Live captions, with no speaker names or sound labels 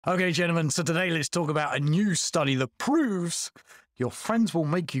Okay, gentlemen, so today let's talk about a new study that proves your friends will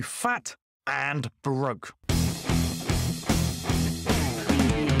make you fat and broke.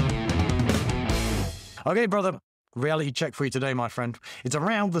 Okay, brother, reality check for you today, my friend. It's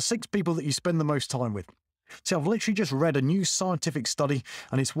around the 6 people that you spend the most time with. See, I've literally just read a new scientific study,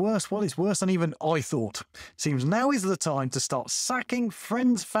 and it's worse, well, it's worse than even I thought. Seems now is the time to start sacking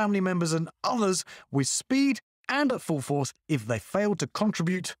friends, family members, and others with speed and at full force if they fail to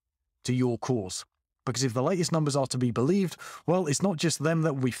contribute to your cause. Because if the latest numbers are to be believed, well, it's not just them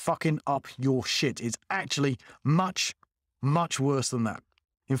that will be fucking up your shit. It's actually much, much worse than that.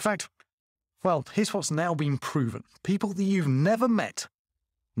 In fact, well, here's what's now been proven. People that you've never met,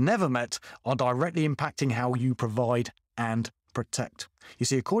 are directly impacting how you provide and protect. You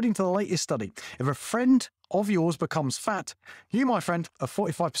see, according to the latest study, if a friend of yours becomes fat, you, my friend, are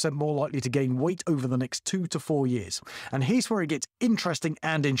 45% more likely to gain weight over the next 2 to 4 years. And here's where it gets interesting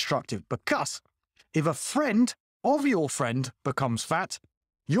and instructive, because if a friend of your friend becomes fat,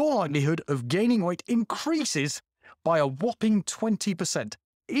 your likelihood of gaining weight increases by a whopping 20%,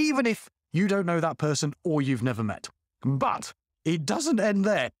 even if you don't know that person or you've never met. But it doesn't end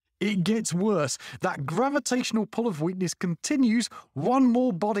there. It gets worse. That gravitational pull of weakness continues one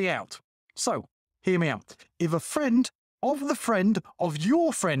more body out. So, hear me out. If a friend of the friend of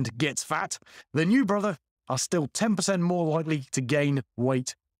your friend gets fat, then you, brother, are still 10% more likely to gain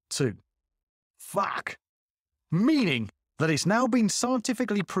weight too. Fuck. Meaning that it's now been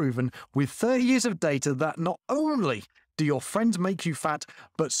scientifically proven with 30 years of data that not only do your friends make you fat,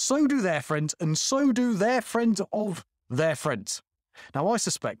 but so do their friends, and so do their friends of their friends. Now, I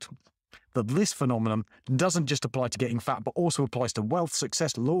suspect that this phenomenon doesn't just apply to getting fat, but also applies to wealth,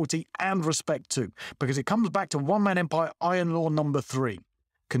 success, loyalty, and respect too, because it comes back to One Man Empire Iron Law number 3.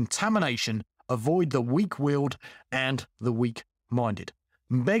 Contamination, avoid the weak-willed and the weak-minded.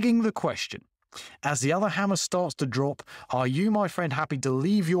 Begging the question, as the other hammer starts to drop, are you, my friend, happy to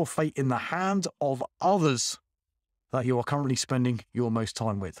leave your fate in the hands of others that you are currently spending your most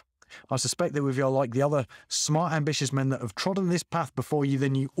time with? I suspect that if you're like the other smart, ambitious men that have trodden this path before you,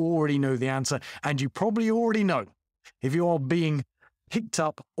 then you already know the answer, and you probably already know if you are being picked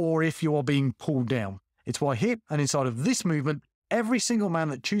up or if you are being pulled down. It's why here and inside of this movement, every single man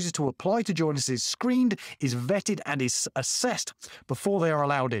that chooses to apply to join us is screened, is vetted, and is assessed before they are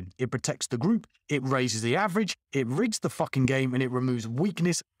allowed in. It protects the group, it raises the average, it rigs the fucking game, and it removes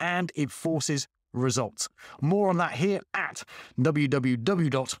weakness, and it forces results. More on that here at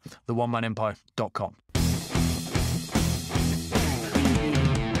www.theonemanemempire.com.